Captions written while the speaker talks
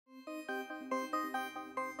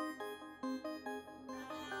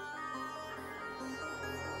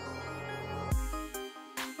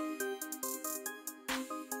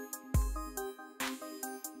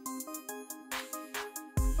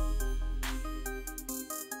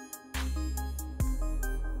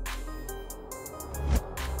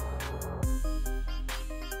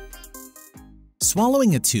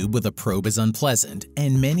Swallowing a tube with a probe is unpleasant,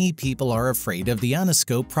 and many people are afraid of the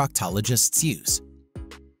anoscope proctologists use.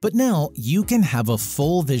 But now you can have a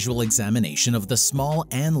full visual examination of the small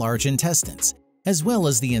and large intestines, as well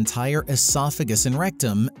as the entire esophagus and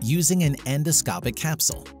rectum using an endoscopic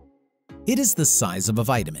capsule. It is the size of a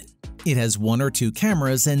vitamin. It has 1 or 2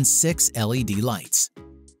 cameras and 6 LED lights.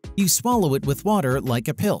 You swallow it with water like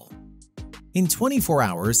a pill. In 24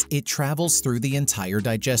 hours, it travels through the entire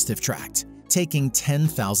digestive tract, taking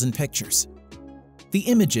 10,000 pictures. The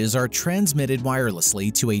images are transmitted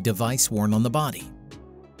wirelessly to a device worn on the body.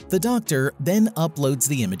 The doctor then uploads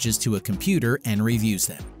the images to a computer and reviews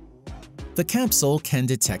them. The capsule can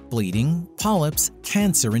detect bleeding, polyps,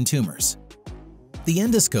 cancer, and tumors. The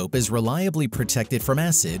endoscope is reliably protected from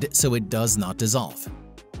acid, so it does not dissolve.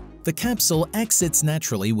 The capsule exits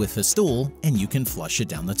naturally with a stool, and you can flush it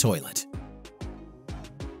down the toilet.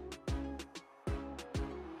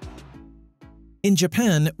 In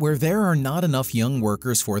Japan, where there are not enough young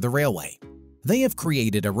workers for the railway, they have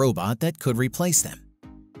created a robot that could replace them.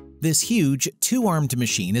 This huge, 2-armed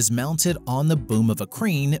machine is mounted on the boom of a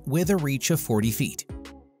crane with a reach of 40 feet.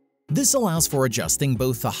 This allows for adjusting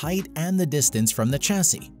both the height and the distance from the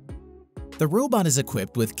chassis. The robot is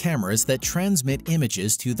equipped with cameras that transmit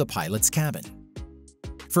images to the pilot's cabin.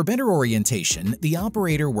 For better orientation, the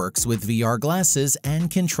operator works with VR glasses and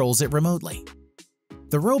controls it remotely.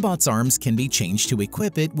 The robot's arms can be changed to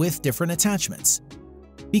equip it with different attachments.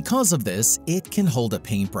 Because of this, it can hold a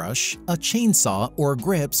paintbrush, a chainsaw, or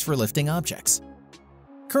grips for lifting objects.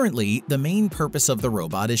 Currently, the main purpose of the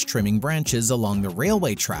robot is trimming branches along the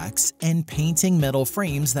railway tracks and painting metal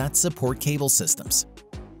frames that support cable systems.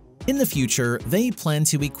 In the future, they plan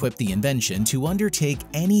to equip the invention to undertake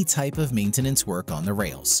any type of maintenance work on the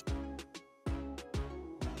rails.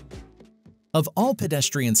 Of all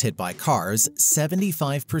pedestrians hit by cars,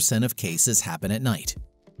 75% of cases happen at night.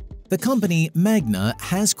 The company Magna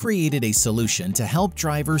has created a solution to help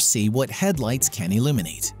drivers see what headlights can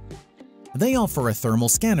illuminate. They offer a thermal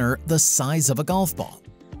scanner the size of a golf ball,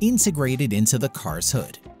 integrated into the car's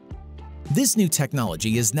hood. This new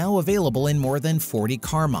technology is now available in more than 40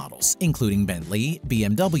 car models, including Bentley,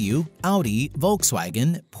 BMW, Audi,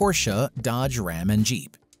 Volkswagen, Porsche, Dodge, Ram, and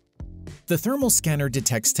Jeep. The thermal scanner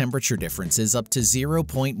detects temperature differences up to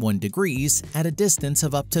 0.1 degrees at a distance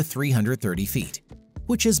of up to 330 feet,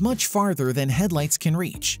 which is much farther than headlights can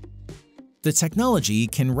reach. The technology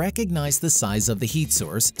can recognize the size of the heat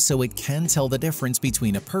source, so it can tell the difference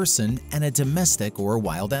between a person and a domestic or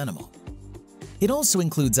wild animal. It also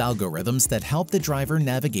includes algorithms that help the driver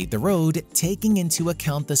navigate the road, taking into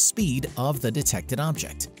account the speed of the detected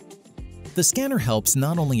object. The scanner helps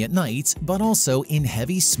not only at night, but also in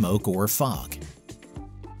heavy smoke or fog.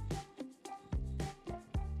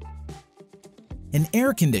 An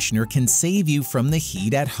air conditioner can save you from the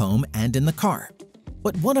heat at home and in the car.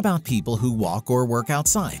 But what about people who walk or work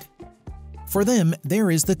outside? For them, there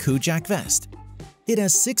is the Kujak vest. It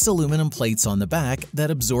has 6 aluminum plates on the back that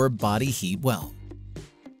absorb body heat well.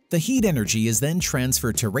 The heat energy is then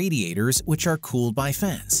transferred to radiators, which are cooled by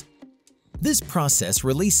fans. This process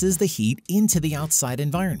releases the heat into the outside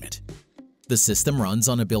environment. The system runs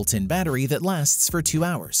on a built-in battery that lasts for 2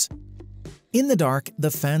 hours. In the dark, the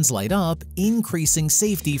fans light up, increasing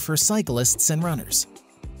safety for cyclists and runners.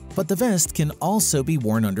 But the vest can also be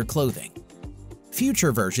worn under clothing.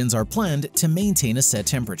 Future versions are planned to maintain a set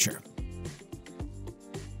temperature.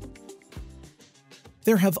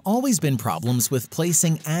 There have always been problems with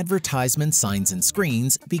placing advertisement signs and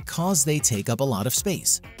screens because they take up a lot of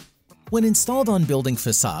space. When installed on building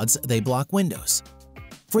facades, they block windows.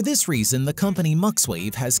 For this reason, the company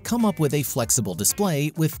Muxwave has come up with a flexible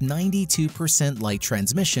display with 92% light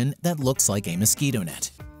transmission that looks like a mosquito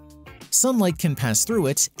net. Sunlight can pass through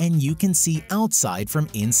it, and you can see outside from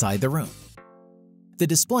inside the room. The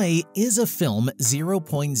display is a film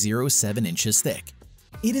 0.07 inches thick.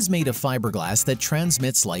 It is made of fiberglass that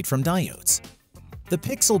transmits light from diodes. The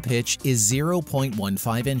pixel pitch is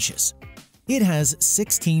 0.15 inches. It has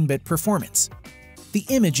 16-bit performance. The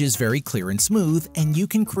image is very clear and smooth, and you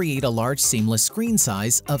can create a large seamless screen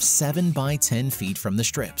size of 7 by 10 feet from the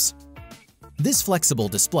strips. This flexible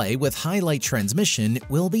display with highlight transmission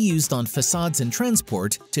will be used on facades and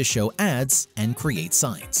transport to show ads and create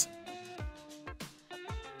signs.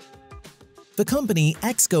 The company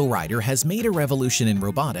XGO Rider has made a revolution in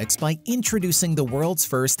robotics by introducing the world's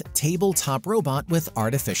first tabletop robot with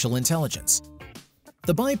artificial intelligence.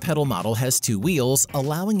 The bipedal model has 2 wheels,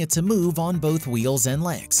 allowing it to move on both wheels and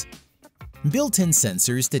legs. Built-in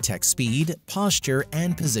sensors detect speed, posture,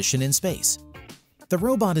 and position in space. The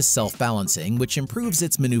robot is self-balancing, which improves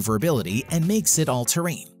its maneuverability and makes it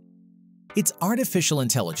all-terrain. Its artificial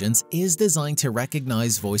intelligence is designed to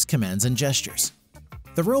recognize voice commands and gestures.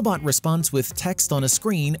 The robot responds with text on a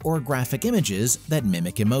screen or graphic images that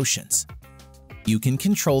mimic emotions. You can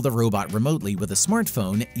control the robot remotely with a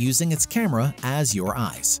smartphone using its camera as your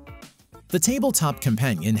eyes. The tabletop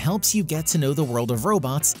companion helps you get to know the world of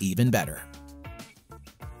robots even better.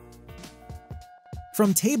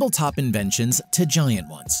 From tabletop inventions to giant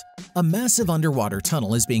ones, a massive underwater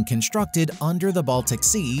tunnel is being constructed under the Baltic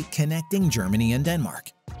Sea connecting Germany and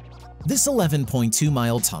Denmark. This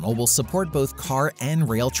 11.2-mile tunnel will support both car and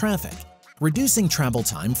rail traffic, reducing travel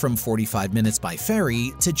time from 45 minutes by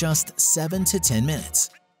ferry to just 7 to 10 minutes.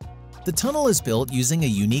 The tunnel is built using a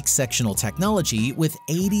unique sectional technology with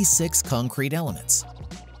 86 concrete elements.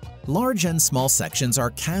 Large and small sections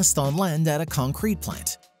are cast on land at a concrete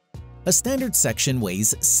plant. A standard section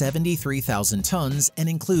weighs 73,000 tons and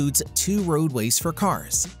includes 2 roadways for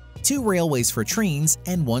cars, 2 railways for trains,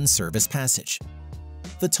 and 1 service passage.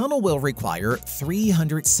 The tunnel will require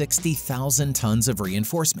 360,000 tons of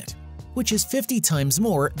reinforcement, which is 50 times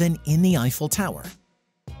more than in the Eiffel Tower.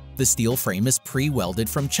 The steel frame is pre-welded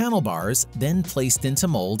from channel bars, then placed into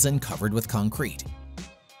molds and covered with concrete.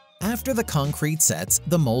 After the concrete sets,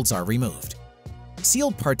 the molds are removed.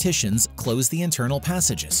 Sealed partitions close the internal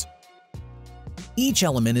passages. Each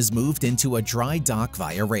element is moved into a dry dock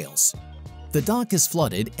via rails. The dock is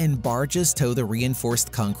flooded and barges tow the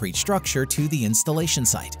reinforced concrete structure to the installation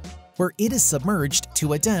site, where it is submerged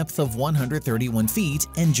to a depth of 131 feet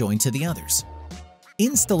and joined to the others.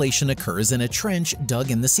 Installation occurs in a trench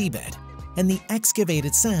dug in the seabed, and the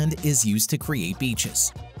excavated sand is used to create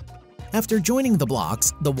beaches. After joining the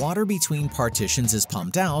blocks, the water between partitions is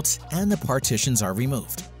pumped out and the partitions are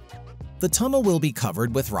removed. The tunnel will be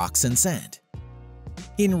covered with rocks and sand.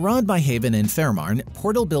 In Rodbyhaven and Fehmarn,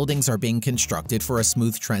 portal buildings are being constructed for a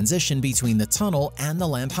smooth transition between the tunnel and the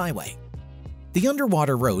land highway. The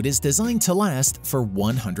underwater road is designed to last for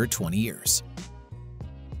 120 years.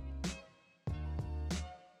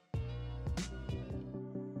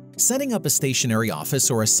 Setting up a stationary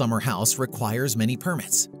office or a summer house requires many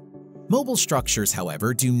permits. Mobile structures,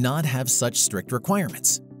 however, do not have such strict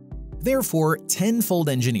requirements. Therefore, Tenfold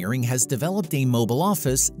Engineering has developed a mobile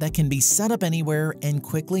office that can be set up anywhere and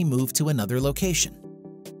quickly move to another location.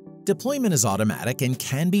 Deployment is automatic and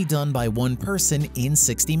can be done by one person in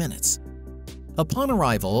 60 minutes. Upon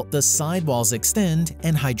arrival, the side walls extend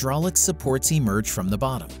and hydraulic supports emerge from the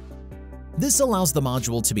bottom. This allows the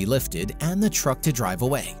module to be lifted and the truck to drive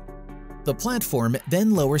away. The platform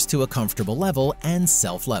then lowers to a comfortable level and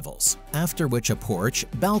self-levels, after which a porch,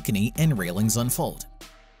 balcony, and railings unfold.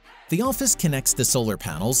 The office connects to solar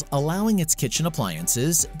panels, allowing its kitchen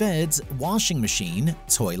appliances, beds, washing machine,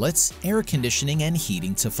 toilets, air conditioning, and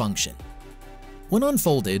heating to function. When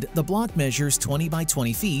unfolded, the block measures 20 by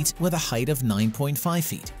 20 feet with a height of 9.5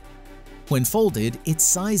 feet. When folded, its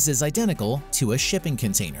size is identical to a shipping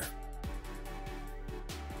container.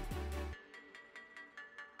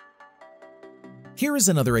 Here is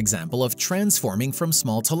another example of transforming from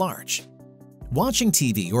small to large. Watching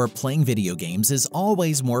TV or playing video games is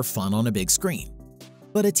always more fun on a big screen.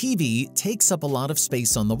 But a TV takes up a lot of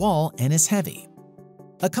space on the wall and is heavy.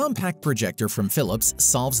 A compact projector from Philips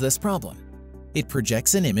solves this problem. It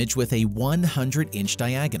projects an image with a 100-inch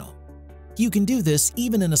diagonal. You can do this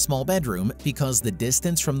even in a small bedroom because the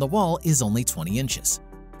distance from the wall is only 20 inches.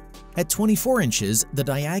 At 24 inches, the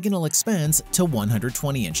diagonal expands to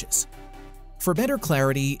 120 inches. For better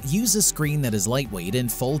clarity, use a screen that is lightweight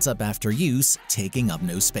and folds up after use, taking up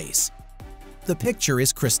no space. The picture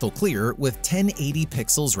is crystal clear with 1080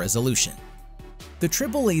 pixels resolution. The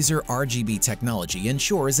triple laser RGB technology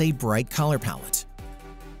ensures a bright color palette.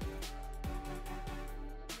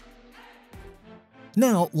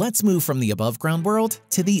 Now, let's move from the above-ground world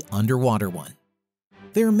to the underwater one.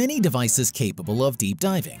 There are many devices capable of deep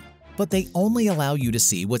diving, but they only allow you to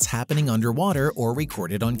see what's happening underwater or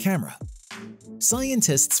recorded on camera.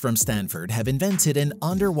 Scientists from Stanford have invented an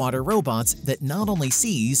underwater robot that not only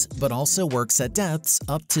sees but also works at depths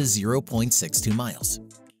up to 0.62 miles.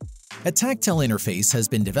 A tactile interface has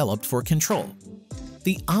been developed for control.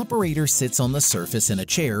 The operator sits on the surface in a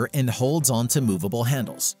chair and holds onto movable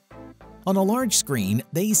handles. On a large screen,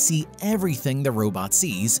 they see everything the robot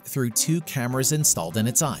sees through 2 cameras installed in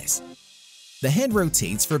its eyes. The head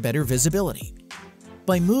rotates for better visibility.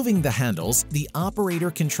 By moving the handles, the operator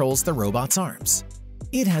controls the robot's arms.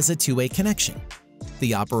 It has a two-way connection.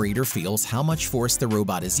 The operator feels how much force the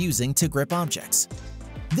robot is using to grip objects.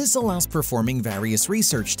 This allows performing various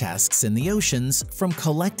research tasks in the oceans, from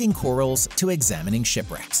collecting corals to examining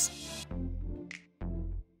shipwrecks.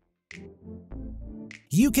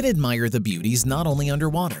 You can admire the beauties not only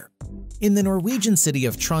underwater. In the Norwegian city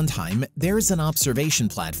of Trondheim, there's an observation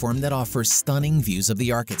platform that offers stunning views of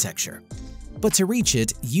the architecture. But to reach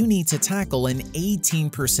it, you need to tackle an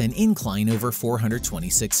 18% incline over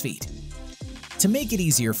 426 feet. To make it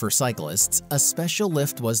easier for cyclists, a special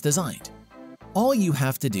lift was designed. All you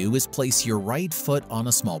have to do is place your right foot on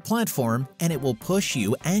a small platform and it will push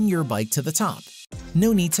you and your bike to the top.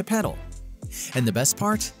 No need to pedal. And the best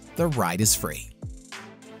part? The ride is free.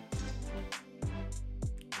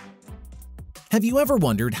 Have you ever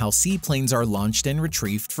wondered how seaplanes are launched and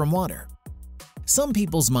retrieved from water? Some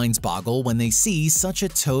people's minds boggle when they see such a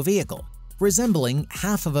tow vehicle, resembling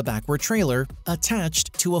half of a backward trailer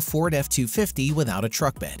attached to a Ford F-250 without a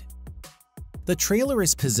truck bed. The trailer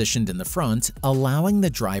is positioned in the front, allowing the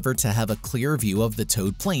driver to have a clear view of the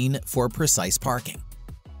towed plane for precise parking.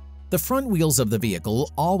 The front wheels of the vehicle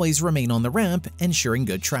always remain on the ramp, ensuring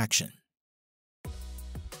good traction.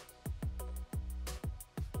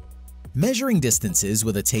 Measuring distances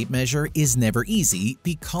with a tape measure is never easy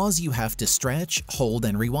because you have to stretch, hold,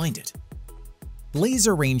 and rewind it.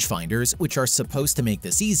 Laser rangefinders, which are supposed to make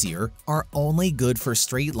this easier, are only good for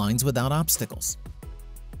straight lines without obstacles.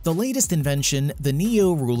 The latest invention, the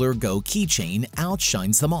Neo Ruler Go keychain,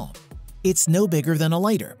 outshines them all. It's no bigger than a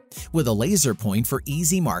lighter, with a laser point for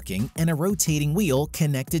easy marking and a rotating wheel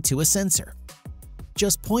connected to a sensor.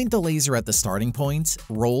 Just point the laser at the starting point,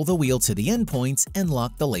 roll the wheel to the end point, and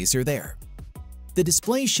lock the laser there. The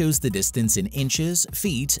display shows the distance in inches,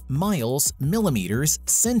 feet, miles, millimeters,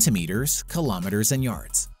 centimeters, kilometers, and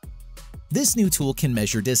yards. This new tool can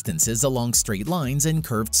measure distances along straight lines and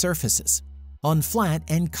curved surfaces, on flat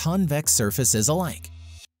and convex surfaces alike.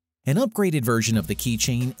 An upgraded version of the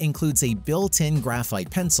keychain includes a built-in graphite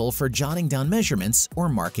pencil for jotting down measurements or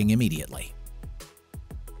marking immediately.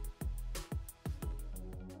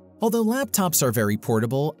 Although laptops are very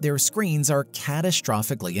portable, their screens are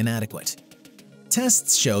catastrophically inadequate.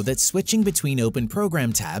 Tests show that switching between open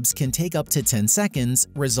program tabs can take up to 10 seconds,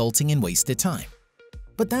 resulting in wasted time.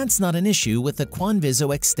 But that's not an issue with the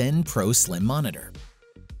Quanviso Extend Pro Slim monitor.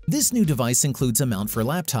 This new device includes a mount for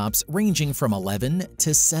laptops ranging from 11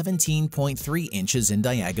 to 17.3 inches in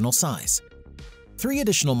diagonal size. 3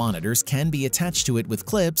 additional monitors can be attached to it with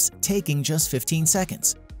clips, taking just 15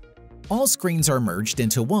 seconds. All screens are merged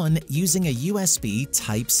into one using a USB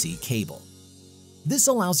Type-C cable. This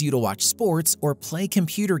allows you to watch sports or play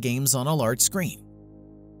computer games on a large screen.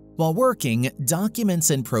 While working, documents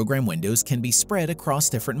and program windows can be spread across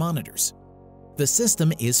different monitors. The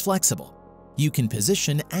system is flexible. You can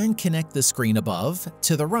position and connect the screen above,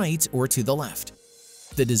 to the right, or to the left.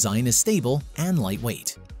 The design is stable and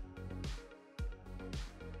lightweight.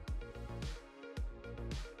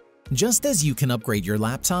 Just as you can upgrade your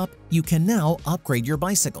laptop, you can now upgrade your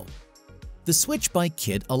bicycle. The Switch Bike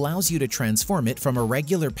Kit allows you to transform it from a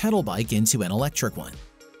regular pedal bike into an electric one.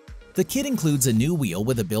 The kit includes a new wheel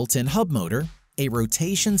with a built-in hub motor, a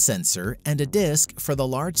rotation sensor, and a disc for the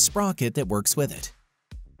large sprocket that works with it.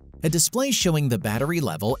 A display showing the battery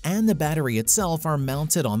level and the battery itself are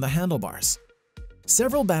mounted on the handlebars.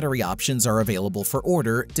 Several battery options are available for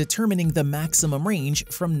order, determining the maximum range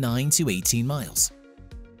from 9 to 18 miles.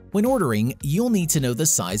 When ordering, you'll need to know the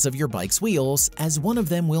size of your bike's wheels, as one of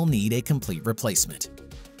them will need a complete replacement.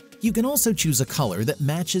 You can also choose a color that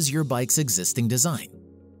matches your bike's existing design.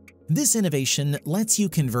 This innovation lets you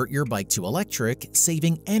convert your bike to electric,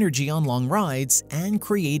 saving energy on long rides and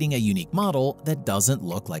creating a unique model that doesn't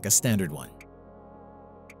look like a standard one.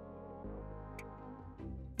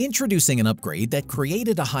 Introducing an upgrade that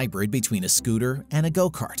created a hybrid between a scooter and a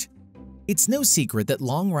go-kart. It's no secret that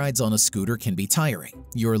long rides on a scooter can be tiring.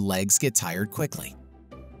 Your legs get tired quickly.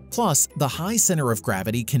 Plus, the high center of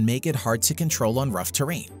gravity can make it hard to control on rough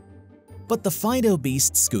terrain. But the Fido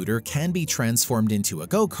Beast scooter can be transformed into a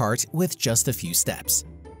go-kart with just a few steps.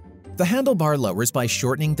 The handlebar lowers by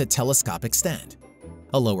shortening the telescopic stand.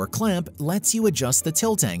 A lower clamp lets you adjust the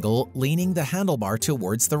tilt angle, leaning the handlebar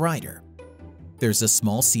towards the rider. There's a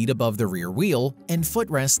small seat above the rear wheel, and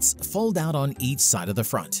footrests fold out on each side of the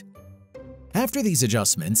front. After these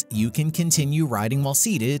adjustments, you can continue riding while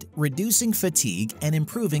seated, reducing fatigue and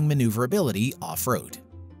improving maneuverability off-road.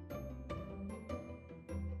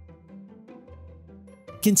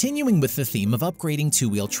 Continuing with the theme of upgrading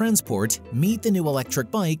two-wheel transport, meet the new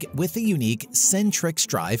electric bike with the unique Centrix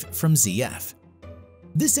drive from ZF.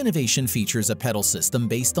 This innovation features a pedal system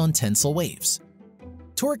based on tensile waves.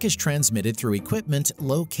 Torque is transmitted through equipment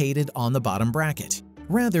located on the bottom bracket,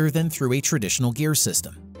 rather than through a traditional gear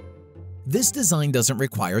system. This design doesn't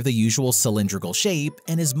require the usual cylindrical shape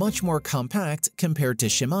and is much more compact compared to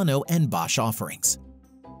Shimano and Bosch offerings.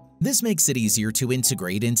 This makes it easier to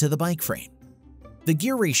integrate into the bike frame. The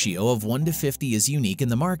gear ratio of 1 to 50 is unique in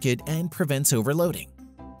the market and prevents overloading.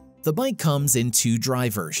 The bike comes in two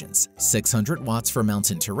drive versions, 600 watts for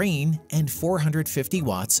mountain terrain and 450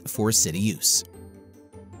 watts for city use.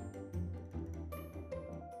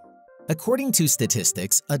 According to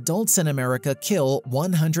statistics, adults in America kill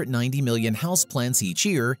 190 million houseplants each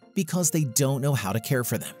year because they don't know how to care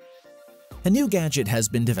for them. A new gadget has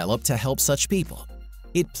been developed to help such people.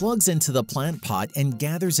 It plugs into the plant pot and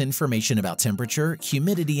gathers information about temperature,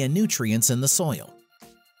 humidity, and nutrients in the soil.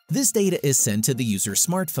 This data is sent to the user's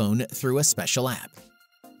smartphone through a special app.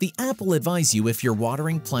 The app will advise you if you're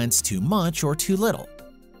watering plants too much or too little.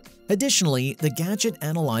 Additionally, the gadget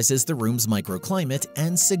analyzes the room's microclimate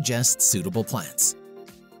and suggests suitable plants.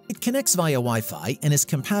 It connects via Wi-Fi and is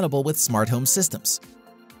compatible with smart home systems.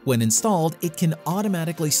 When installed, it can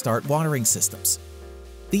automatically start watering systems.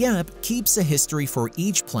 The app keeps a history for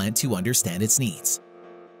each plant to understand its needs.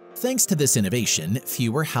 Thanks to this innovation,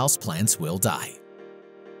 fewer houseplants will die.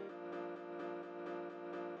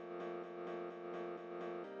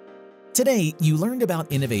 Today, you learned about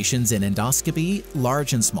innovations in endoscopy,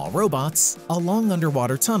 large and small robots, a long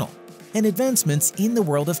underwater tunnel, and advancements in the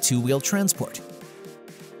world of two-wheel transport.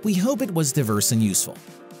 We hope it was diverse and useful.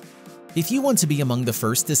 If you want to be among the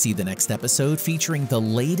first to see the next episode featuring the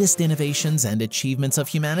latest innovations and achievements of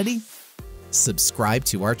humanity, subscribe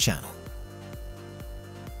to our channel.